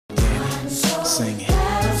Sing it.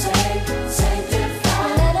 Tell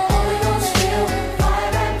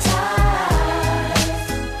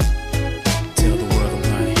the world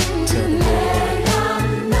about it.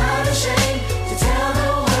 Tell the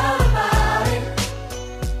world about it.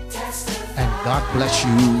 And God bless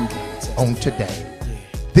you on today.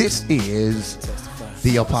 This is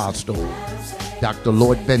the Apostle, Dr.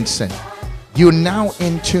 Lloyd Benson. You're now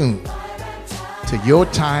in tune to your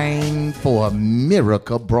time for a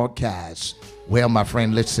miracle broadcast. Well, my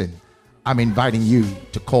friend, listen, I'm inviting you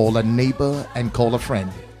to call a neighbor and call a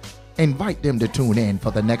friend. Invite them to tune in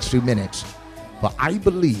for the next few minutes. For I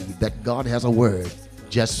believe that God has a word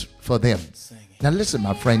just for them. Now listen,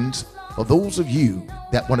 my friends, for those of you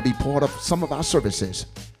that want to be part of some of our services,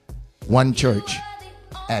 one church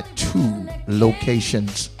at 2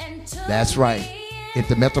 locations. That's right. In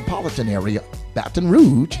the metropolitan area, Baton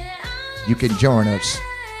Rouge, you can join us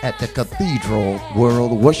at the Cathedral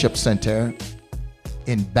World Worship Center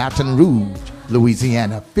in Baton Rouge,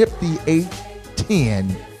 Louisiana,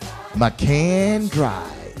 5810 McCann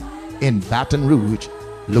Drive in Baton Rouge,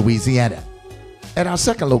 Louisiana. At our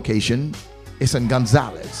second location is in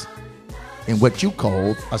Gonzales, in what you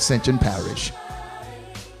call Ascension Parish,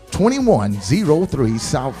 2103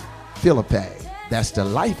 South Philippi. That's the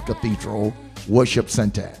Life Cathedral Worship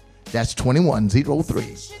Center. That's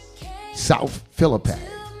 2103 South Philippi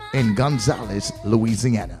in Gonzales,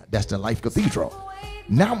 Louisiana. That's the Life Cathedral.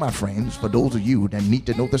 Now, my friends, for those of you that need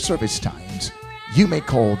to know the service times, you may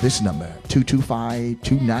call this number,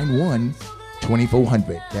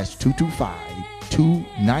 225-291-2400. That's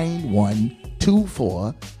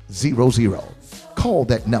 225-291-2400. Call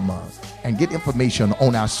that number and get information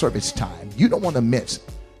on our service time. You don't want to miss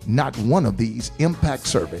not one of these impact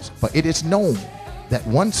service, but it is known that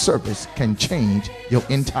one service can change your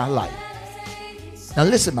entire life. Now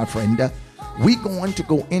listen, my friend, we're going to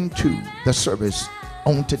go into the service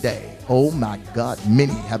on today. Oh my God,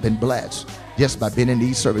 many have been blessed just by being in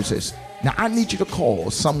these services. Now I need you to call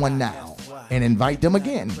someone now and invite them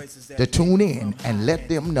again to tune in and let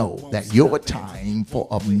them know that your time for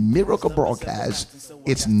a miracle broadcast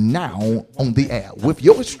is now on the air with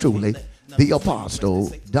yours truly, the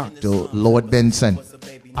Apostle, Dr. Lloyd Benson.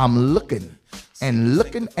 I'm looking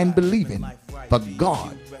and believing for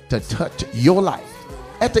God to touch your life.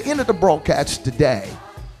 At the end of the broadcast today,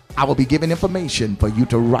 I will be giving information for you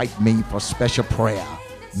to write me for special prayer.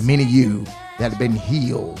 Many of you that have been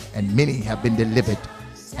healed and many have been delivered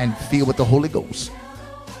and filled with the Holy Ghost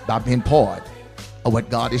by being part of what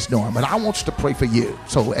God is doing. But I want to pray for you.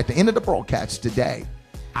 So at the end of the broadcast today,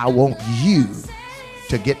 I want you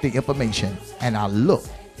to get the information, and I look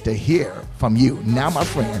to hear from you. Now, my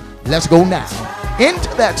friend, let's go now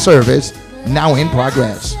into that service, now in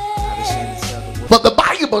progress. But the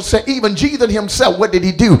Bible says even Jesus himself, what did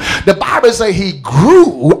he do? The Bible says he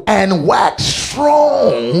grew and waxed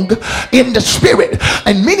strong in the spirit.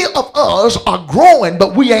 And many of us are growing,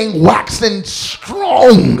 but we ain't waxing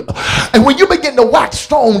strong. And when you begin to wax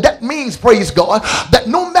strong, that means, praise God, that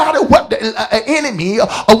no matter what the enemy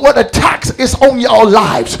or what attacks is on your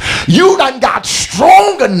lives, you done got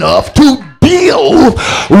strong enough to deal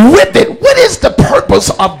with it. What is the purpose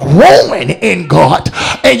of growing in God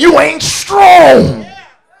and you ain't strong?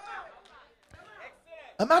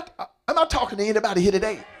 Am I talking to anybody here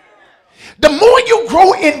today? The more you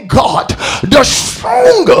grow in God, the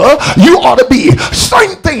stronger you ought to be.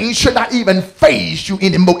 Certain things should not even faze you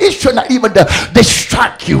anymore. It should not even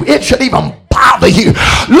distract you. It should even bother you.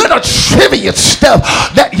 Little trivia stuff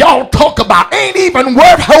that y'all talk about ain't even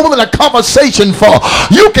worth holding a conversation for.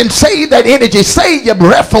 You can save that energy, save your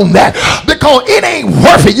breath on that, because it ain't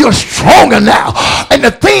worth it. You're stronger now. And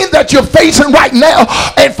the thing that you're facing right now,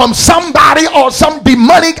 and from somebody or some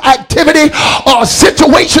demonic activity or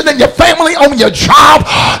situation in your family, on your job,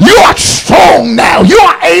 you are strong now. You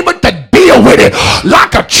are able to deal with it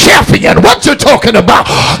like a champion. What you talking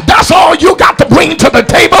about? That's all you got to bring to the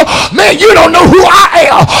table. Man, you don't know who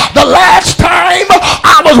I am. The last time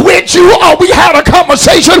I was with you or we had a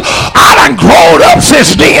conversation, I done grown up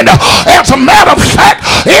since then. As a matter of fact,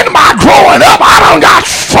 in my growing up, I done got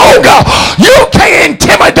stronger. You can't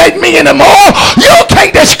intimidate me anymore. You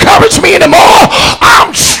can't discourage me anymore.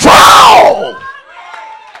 I'm strong.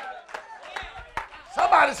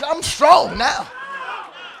 Somebody say, I'm strong now.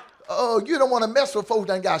 Oh, you don't want to mess with folks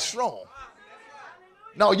that got strong.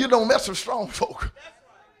 No, you don't mess with strong folk.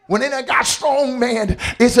 When they done got strong, man,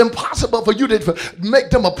 it's impossible for you to make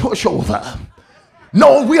them a pushover.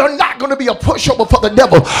 No, we are not going to be a pushover for the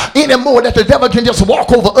devil anymore, that the devil can just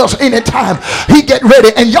walk over us anytime he get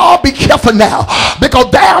ready. And y'all be careful now, because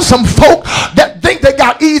there are some folk that think think they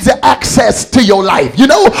got easy access to your life. You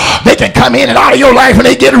know, they can come in and out of your life and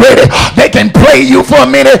they get ready. They can play you for a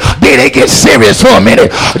minute, then they get serious for a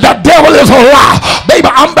minute. The devil is a lie. Baby,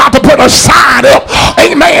 I'm about to put a sign up,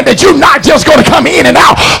 amen, that you're not just going to come in and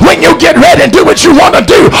out when you get ready and do what you want to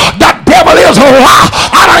do. The devil is a lie.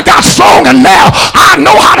 I done got stronger now. I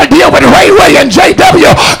know how to deal with Ray and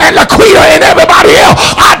JW and Laquita and everybody else.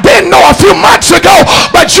 I didn't know a few months ago,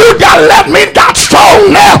 but you got let me got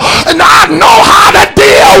strong now, and I know how to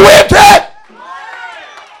deal with it.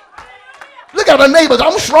 Look at the neighbors.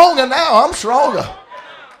 I'm stronger now. I'm stronger.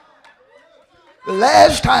 The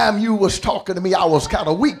last time you was talking to me, I was kind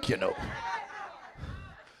of weak, you know.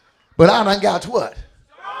 But I done got what?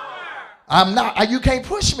 I'm not. You can't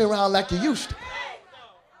push me around like you used to.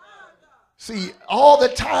 See, all the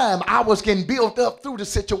time I was getting built up through the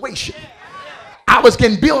situation. I was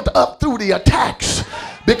getting built up through the attacks,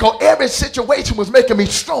 because every situation was making me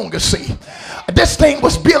stronger. See, this thing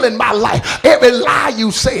was building my life. Every lie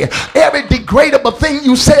you said, every degradable thing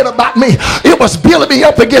you said about me, it was building me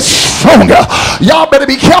up to get stronger. Y'all better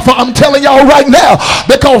be careful, I'm telling y'all right now,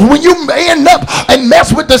 because when you end up and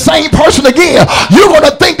mess with the same person again, you're going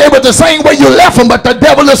to think they were the same way you left them, but the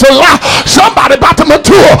devil is a lie. Somebody about to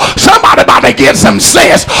mature. Somebody about to get some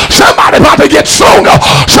sense. Somebody about to get stronger.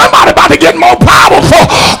 Somebody about to get more powerful,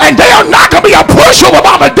 and they are not going to be a pushover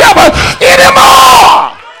about the devil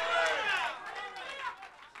anymore.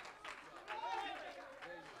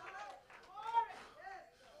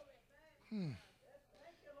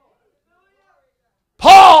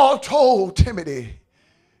 Paul told Timothy,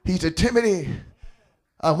 he said, Timothy,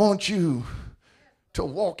 I want you to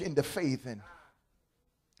walk in the faith, and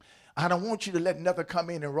I don't want you to let nothing come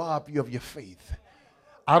in and rob you of your faith.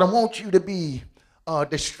 I don't want you to be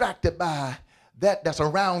distracted by that's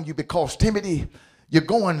around you, because Timothy, you're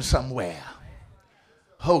going somewhere.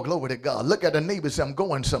 Oh, glory to God. Look at the neighbor and say, I'm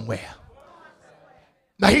going somewhere.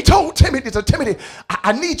 Now he told Timothy, so Timothy,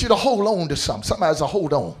 I need you to hold on to something. Somebody said,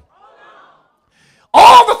 hold on.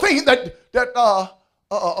 All the things that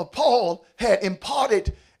Paul had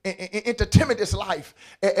imparted into Timothy's life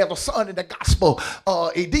as a son in the gospel,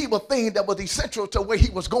 a deeper thing that was essential to where he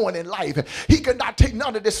was going in life. He could not take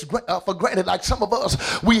none of this for granted. Like some of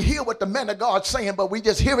us, we hear what the man of God's saying, but we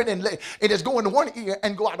just hear it and it is going to one ear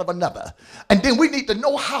and go out of another. And then we need to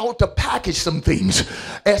know how to package some things.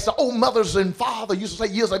 As the old mothers and fathers used to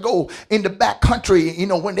say years ago in the back country, you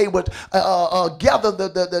know, when they would gather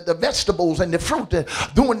the vegetables and the fruit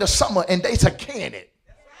during the summer, and they said can it.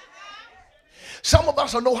 Some of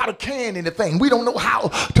us don't know how to can anything. We don't know how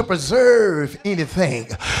to preserve anything.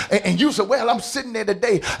 And you say, well, I'm sitting there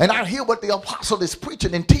today and I hear what the apostle is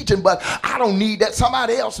preaching and teaching, but I don't need that.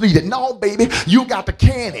 Somebody else needs it. No, baby, you got to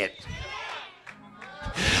can it.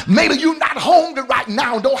 Maybe you're not hungry right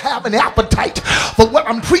now, don't have an appetite for what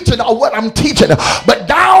I'm preaching or what I'm teaching, but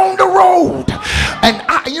down the road, and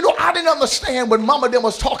I didn't understand when Mama then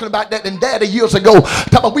was talking about that and Daddy years ago,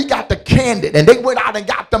 talking about we got the candid, and they went out and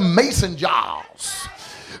got the mason jars.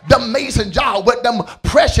 The mason jar with them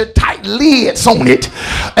pressure tight lids on it,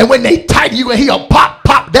 and when they tighten, you can hear a pop.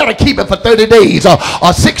 That'll keep it for 30 days or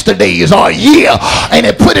 60 days or a year, and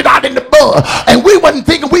they put it out in the bud. And we wasn't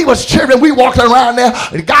thinking, we was children. We walked around there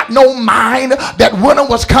and got no mind that winter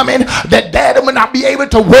was coming, that Daddy would not be able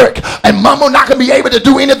to work and Mama not gonna be able to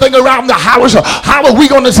do anything around the house. How are we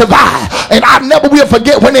gonna survive? And I never will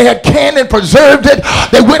forget when they had canned and preserved it.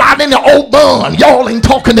 They went out in the old barn, y'all ain't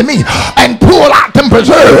talking to me, and pulled out them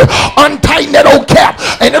preserve, untighten that old cap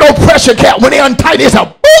and that old pressure cap. When they untighten it, it's a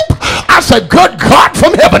boop. I said, good God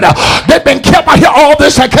from heaven, they've been kept out here all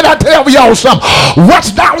this. And can I tell y'all something?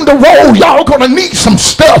 What's down the road, y'all gonna need some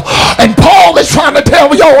stuff. And Paul is trying to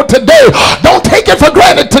tell y'all today, don't take it for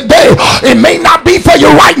granted today. It may not be for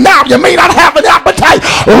you right now. You may not have an appetite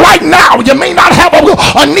right now. You may not have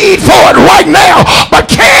a need for it right now. But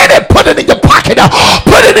can it? Put it in your pocket.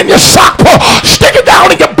 Put it in your sock. Stick it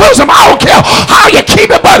down in your bosom. I don't care how you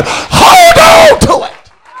keep it, but hold on to it.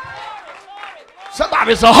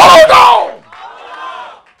 Somebody say, hold on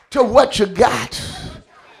to what you got.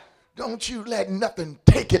 Don't you let nothing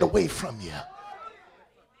take it away from you.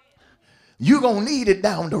 You're going to need it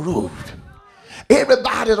down the road.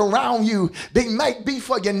 Everybody around you, they might be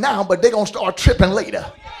for you now, but they're going to start tripping later.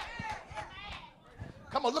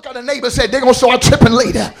 Come on, look at the neighbor and say, they're going to start tripping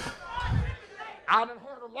later. I done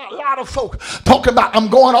heard a lot of folk talking about, I'm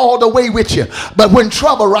going all the way with you. But when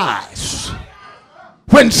trouble arises,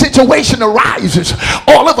 when situation arises,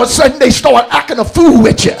 all of a sudden they start acting a fool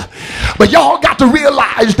with you. But y'all got to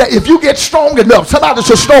realize that if you get strong enough, somebody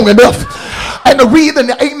says strong enough, And the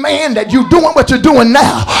reason, amen, that you're doing what you're doing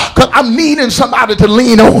now, because I'm needing somebody to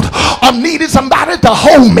lean on. I'm needing somebody to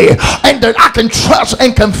hold me and that I can trust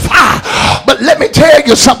and confide. But let me tell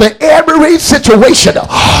you something. Every situation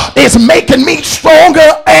is making me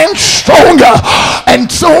stronger and stronger.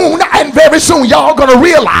 And soon and very soon, y'all going to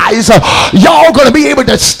realize y'all going to be able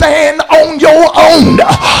to stand on your own.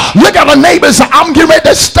 Look at the neighbors. I'm getting ready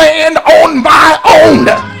to stand on my own.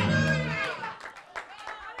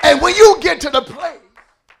 And when you get to the place,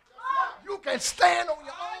 you can stand on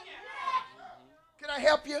your own. Can I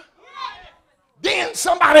help you? Then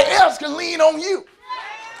somebody else can lean on you.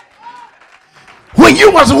 When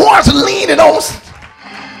you was once leaning on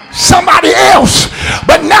somebody else,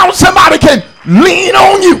 but now somebody can lean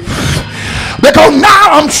on you. Because now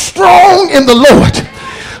I'm strong in the Lord.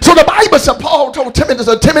 So the Bible said, Paul told Timothy,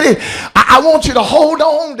 I want you to hold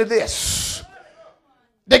on to this.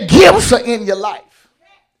 The gifts are in your life.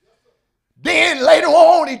 Then later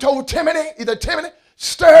on, he told Timothy,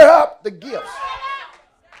 stir up the gifts.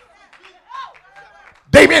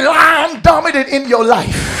 They've been lying dominant in your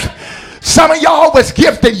life. Some of y'all was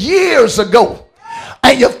gifted years ago,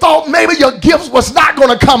 and you thought maybe your gifts was not going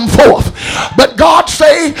to come forth. But God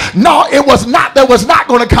say, no, it was not. That was not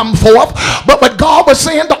going to come forth. But God was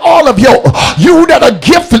saying to all of you that are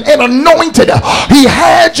gifted and anointed, he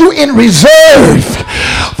had you in reserve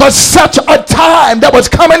for such a time that was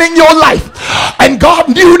coming in your life. And God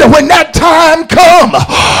knew that when that time come,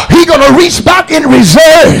 he going to reach back in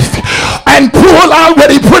reserve and pull out what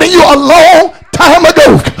he put in you a long time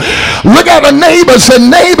ago. Look at a neighbor, say,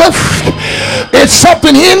 neighbor, it's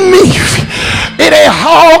something in me. It ain't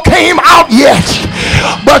all came out yet,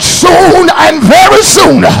 but soon and very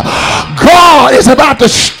soon, God is about to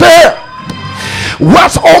stir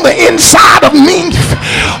what's on the inside of me,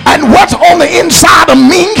 and what's on the inside of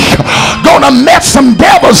me gonna mess some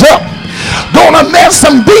devils up, gonna mess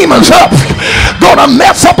some demons up, gonna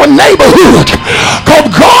mess up a neighborhood, because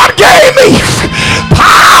God gave me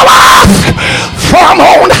power from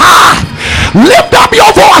on high. Lift up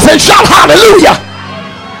your voice and shout hallelujah.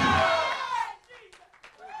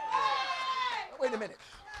 Wait a minute.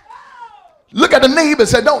 Look at the neighbor and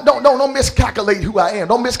say, don't miscalculate who I am.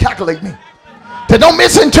 Don't miscalculate me. Don't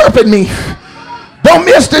misinterpret me. Don't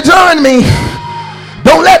misdiscern me.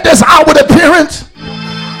 Don't let this outward appearance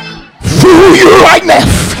fool you right now.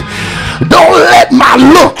 Don't let my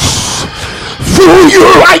looks fool you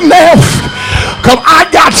right now. Because I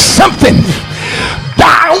got something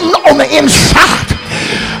down on the inside.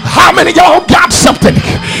 How many of y'all got something?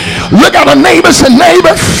 Look at the neighbors and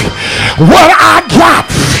neighbors. What I got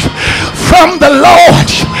from the Lord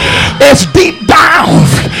is deep down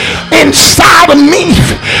inside of me.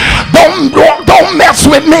 Don't mess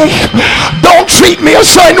with me. Don't treat me a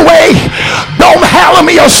certain way. Don't handle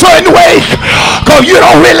me a certain way, because you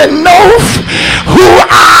don't really know who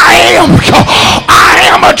I am.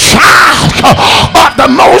 I am a child of the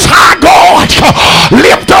Most High God.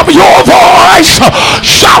 Lift up your voice.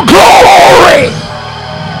 Shout glory.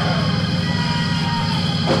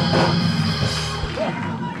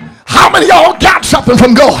 How many of y'all got something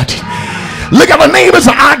from God? Look at the neighbors.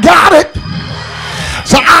 I got it.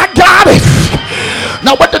 So I got it.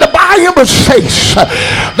 Now what did the Bible say?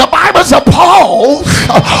 The Bible said Paul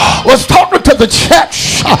was talking to the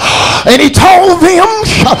church, and he told them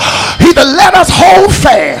to let us hold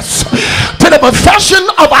fast to the profession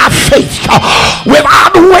of our faith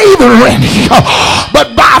without wavering,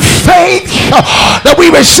 but by faith that we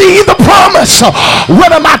receive the promise.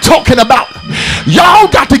 What am I talking about? Y'all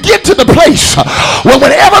got to get to the place where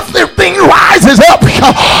when everything rises up,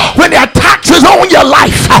 when the attacks is on your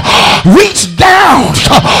life, reach down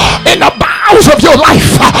in the bowels of your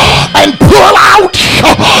life and pull out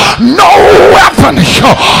no weapon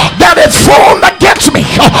that is formed against me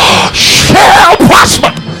shall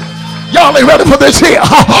prosper. Y'all ain't ready for this here.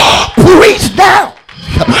 Reach down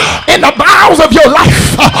in the bowels of your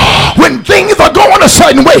life when things are going a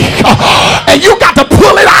certain way, and you got to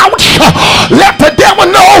pull it out. Let the devil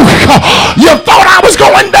know you thought I was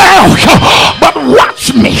going down, but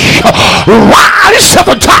watch me rise to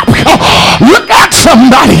the top. Look at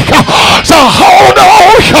somebody. So hold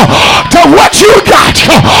on to what you got.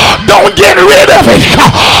 Don't get rid of it,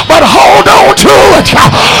 but hold on to it.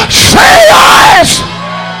 Say yes.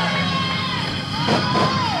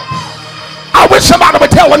 I wish somebody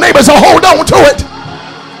would tell the neighbors to hold on to it.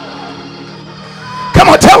 Come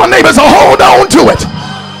on, tell the neighbors to hold on to it.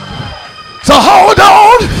 So hold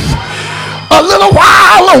on a little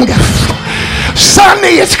while longer.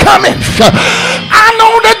 Sunday is coming. I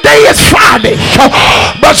know the day is Friday,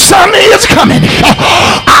 but Sunday is coming.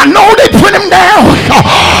 I know they put him down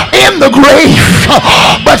in the grave,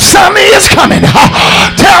 but Sunday is coming.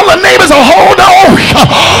 Tell the neighbors to hold on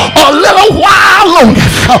a little while longer.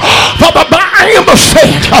 For the Bible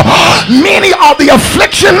said, many are the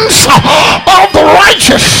afflictions of the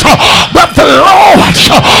righteous, but the Lord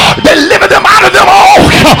delivered them out of them all.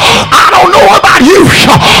 I don't know about you,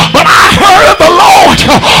 but I heard of the Lord.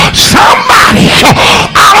 Somebody,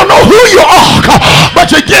 I don't know who you are, but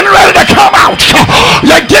you're getting ready to come out.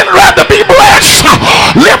 You're getting ready to be blessed.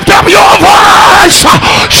 Lift up your voice.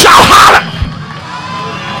 Shout hallelujah.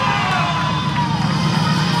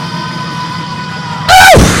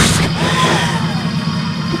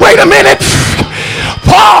 Wait a minute.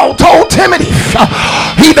 Paul told Timothy,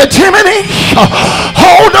 Timothy,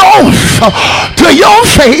 hold on to your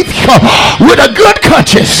faith with a good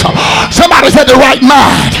conscience. Somebody said the right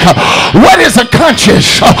mind. What is a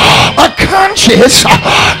conscience? A conscience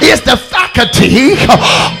is the faculty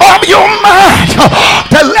of your mind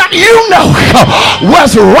to let you know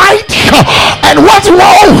what's right and what's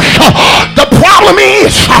wrong. The problem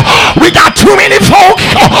is we got too many folks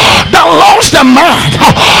that lost their mind.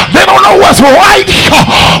 They don't know what's right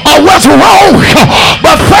or what's wrong.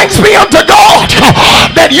 But thanks be unto God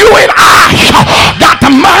that you and I got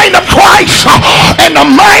the mind of Christ. And the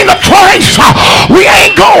mind of Christ, we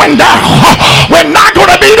ain't going down. We're not going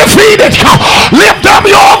to be defeated. Lift up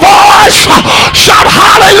your voice. Shout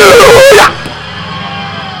hallelujah.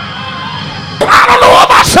 I don't know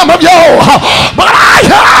about some of y'all, but I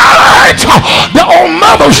heard the old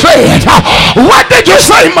mother said, what did you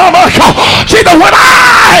say, mama? She said, when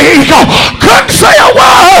I couldn't say a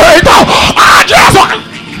word,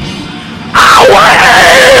 I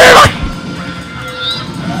went.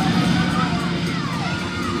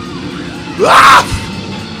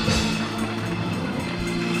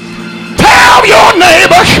 Tell your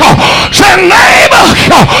neighbor, say neighbor,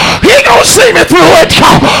 he gonna see me through it.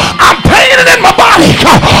 I'm painted in my body,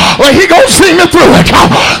 but he gonna see me through it.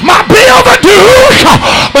 My bills are due,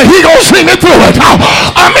 but he gonna see me through it.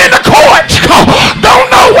 I'm in the courts, don't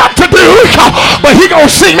know what to do, but he gonna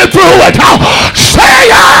see me through it. Say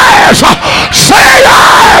yes, say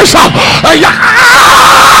yes,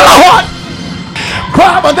 yeah, Lord.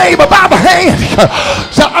 Grab a neighbor by the hand.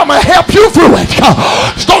 So I'm going to help you through it.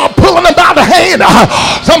 Start pulling them by the hand.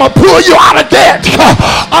 So I'm going to pull you out of debt.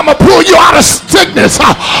 I'm going to pull you out of sickness.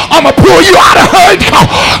 I'm going to pull you out of hurt.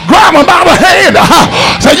 Grab them by the hand.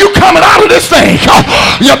 So you coming out of this thing.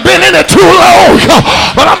 You've been in it too long.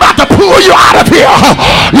 But I'm about to pull you out of here.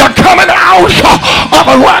 You're coming out of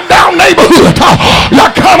a rundown neighborhood.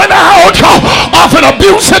 You're coming out of an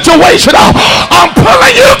abuse situation. I'm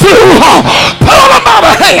pulling you through. Pull them by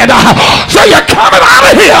the hand. So you're coming out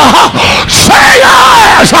of here. Say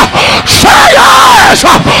yes. Say yes.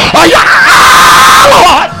 Yeah,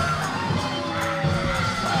 Lord.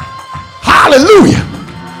 Hallelujah.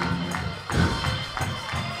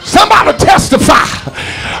 Somebody testify.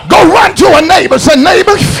 Go run to a neighbor. Say,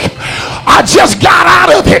 neighbor, I just got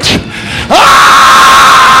out of it. Oh!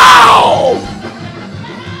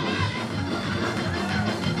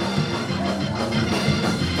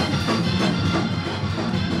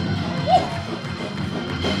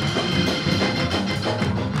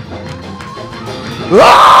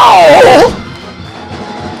 Oh!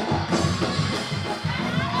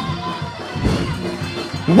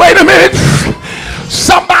 Wait a minute.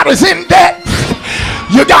 Somebody's in debt.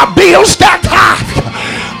 You got bills stacked high.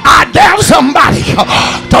 I dare somebody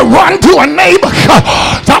to run to a neighbor.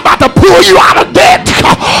 I'm about to pull you out of debt.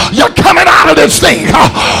 You're coming out of this thing.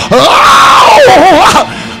 Oh!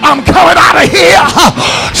 I'm coming out of here.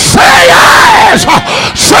 Say yes.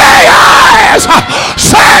 Say yes.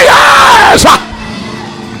 Say yes.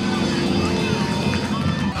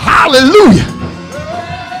 Hallelujah.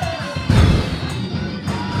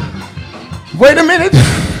 Wait a minute.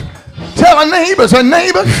 Tell a neighbor, say,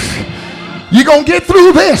 neighbor, you're going to get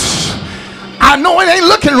through this. I know it ain't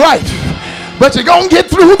looking right, but you're going to get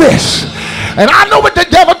through this. And I know what the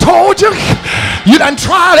devil told you. You done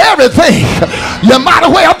tried everything. You might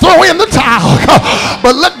as well throw in the towel.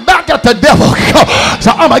 But look back at the devil.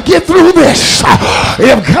 So I'm going to get through this.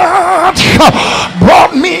 If God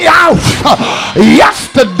brought me out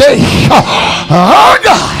yesterday, oh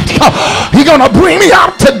God, he's going to bring me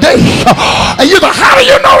out today. And you go, how do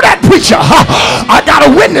you know that, preacher? I got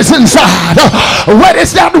a witness inside. What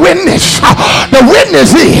is that witness? The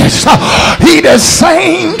witness is he the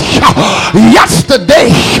same yesterday,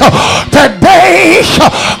 today,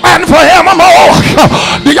 and forevermore.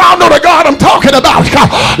 Do y'all know the God I'm talking about?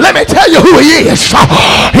 Let me tell you who he is.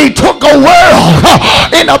 He took a world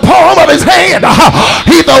in the palm of his hand.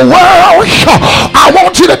 He's the world. I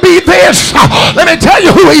want you to be there is. Let me tell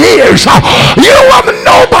you who he is. You are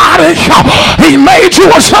nobody. He made you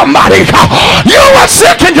a somebody. You were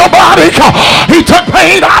sick in your body. He took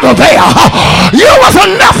pain out of there. You was a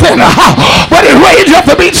nothing, but he raised you up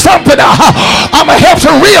to be something. I'm going to help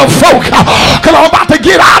some real folk because I'm about to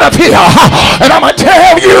get out of here. And I'm going to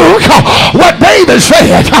tell you what David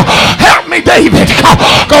said. Help me, David,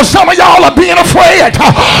 because some of y'all are being afraid.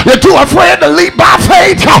 You're too afraid to leap by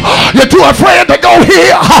faith. You're too afraid to go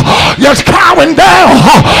here. You're cowering down.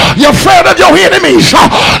 You're afraid of your enemies.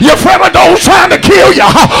 You're afraid of those trying to kill you.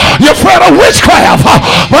 You're afraid of witchcraft.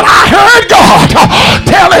 But I heard God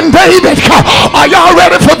telling David, are y'all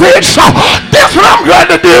ready for this? This is what I'm going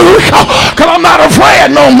to do, because I'm not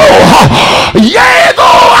afraid no more. Yea,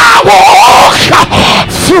 though I walk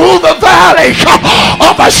through the valley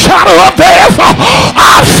of the shadow of death,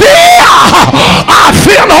 I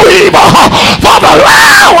fear no evil,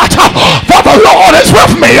 for the Lord is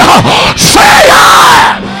with me. Say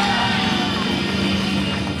I.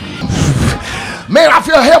 Man, I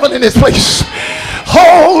feel heaven in this place.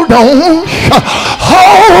 Hold on.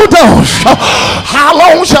 Hold on. How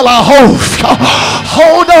long shall I hold?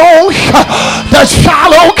 Hold on. The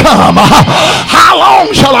shallow come. How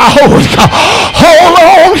long shall I hold? Hold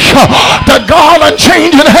on. The God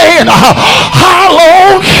unchanging hand. How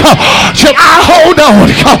long shall I hold on?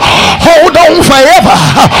 Hold on forever.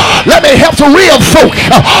 Let me help some real folk.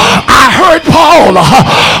 I heard Paul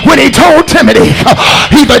when he told Timothy,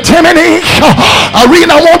 either Timothy,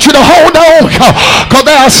 Arena, I want you to hold on, because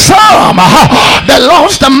there are some that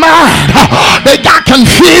lost their mind. They got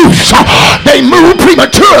confused. They moved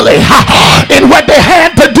prematurely in what they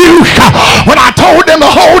had to do when I told them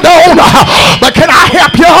to hold on. But can I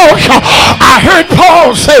help you? I heard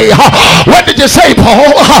Paul say, what did you say,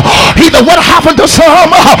 Paul? Either what happened to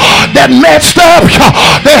some that messed up,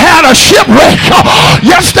 they had a shipwreck.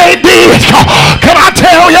 Yes, they did. Can I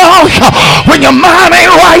tell y'all, when your mind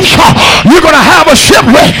ain't right, you're going to have a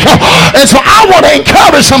shipwreck. And so I want to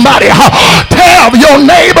encourage somebody. Tell your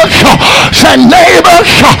neighbor, say, neighbor,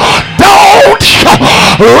 don't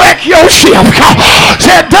wreck your ship.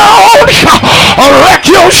 Say, don't wreck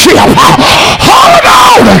your ship. Hold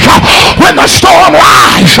on when the storm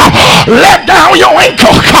rise. Let down your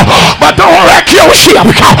anchor, but don't wreck your ship.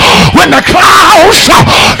 When the clouds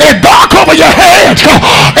is dark over your head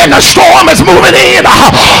and the storm is moving in,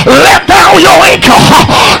 let down your anchor.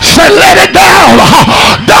 Say, let it down.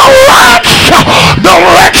 Don't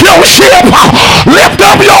wreck your ship. Lift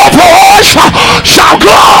up your voice. Shout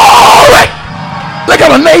glory. Look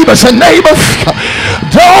at a neighbor. Say, neighbor,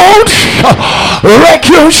 don't wreck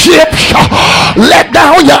your ship. Let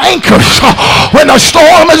down your anchors when the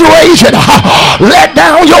storm is raging. Let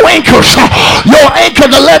down your anchors. Your anchor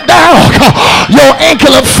to let down. Your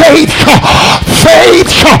anchor of faith.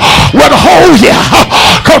 Faith would hold you,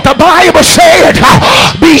 because the Bible said,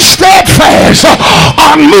 be steadfast,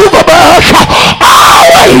 unmovable,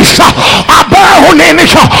 always abound in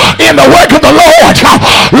the work of the Lord.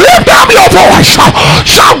 Lift up your voice.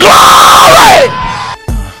 Shout glory.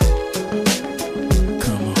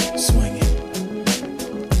 Come on, swing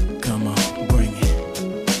it. Come on, bring it.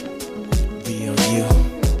 VLU.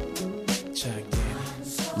 Check it.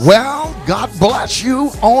 Well, God bless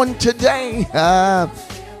you on today.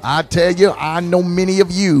 I tell you, I know many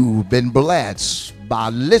of you been blessed by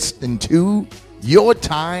listening to Your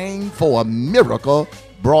Time for a Miracle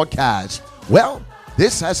broadcast. Well,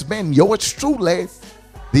 this has been yours truly,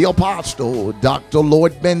 the Apostle, Dr.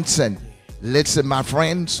 Lloyd Benson. Listen, my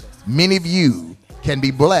friends, many of you can be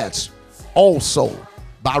blessed also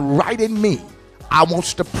by writing me. I want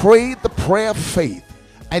to pray the prayer of faith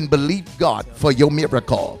and believe God for your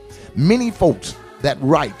miracle. Many folks that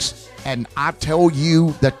write, and I tell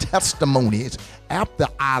you the testimonies after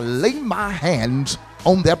I lay my hands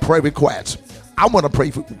on their prayer requests. I want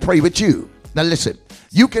to pray with you. Now listen,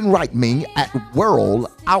 you can write me at World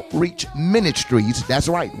Outreach Ministries. That's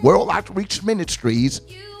right, World Outreach Ministries,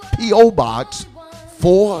 P.O. Box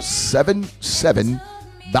 477,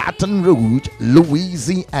 Baton Rouge,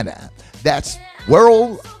 Louisiana. That's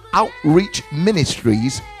World Outreach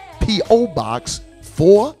Ministries, P.O. Box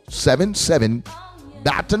 477,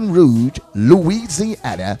 Baton Rouge,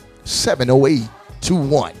 Louisiana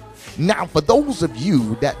 70821. Now, for those of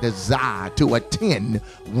you that desire to attend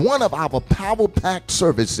one of our Power Pack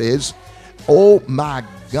services, oh my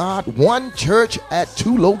God, one church at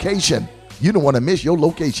two locations. You don't want to miss your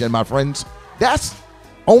location, my friends. That's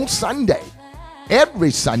on Sunday,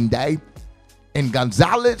 every Sunday in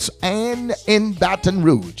Gonzales and in Baton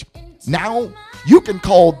Rouge. Now, you can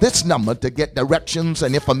call this number to get directions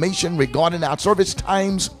and information regarding our service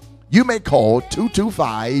times. You may call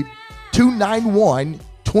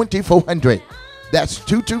 225-291-2400. That's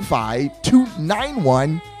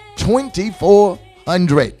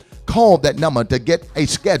 225-291-2400. Call that number to get a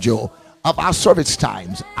schedule of our service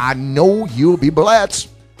times. I know you'll be blessed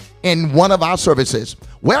in one of our services.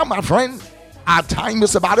 Well, my friend, our time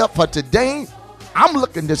is about up for today. I'm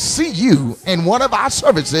looking to see you in one of our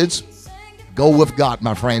services. Go with God,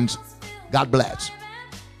 my friends. God bless.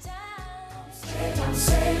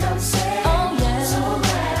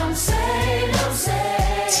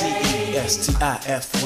 TESTIF